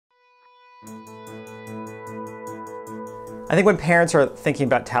I think when parents are thinking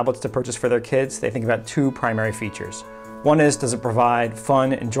about tablets to purchase for their kids, they think about two primary features. One is, does it provide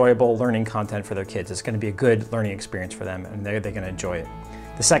fun, enjoyable learning content for their kids? It's going to be a good learning experience for them, and they're going to enjoy it.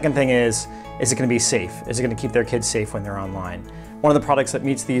 The second thing is it going to be safe? Is it going to keep their kids safe when they're online? One of the products that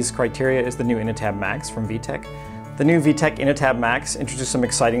meets these criteria is the new InnoTab Max from VTech. The new VTech InnoTab Max introduces some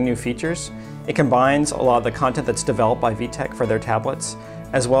exciting new features. It combines a lot of the content that's developed by VTech for their tablets,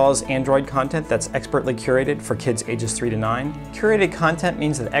 as well as Android content that's expertly curated for kids ages 3 to 9. Curated content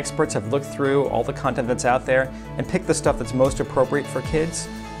means that experts have looked through all the content that's out there and picked the stuff that's most appropriate for kids,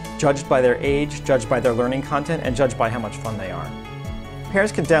 judged by their age, judged by their learning content, and judged by how much fun they are.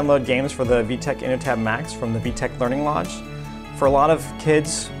 Parents can download games for the VTech InnoTab Max from the VTech Learning Lodge. For a lot of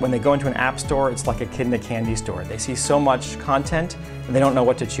kids, when they go into an app store, it's like a kid in a candy store. They see so much content and they don't know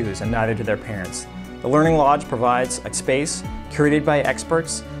what to choose, and neither do their parents. The Learning Lodge provides a space curated by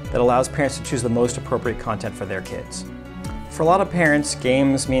experts that allows parents to choose the most appropriate content for their kids. For a lot of parents,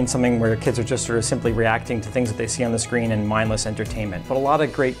 games mean something where kids are just sort of simply reacting to things that they see on the screen and mindless entertainment. But a lot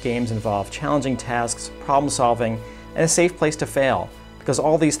of great games involve challenging tasks, problem solving, and a safe place to fail, because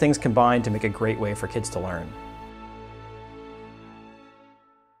all these things combine to make a great way for kids to learn.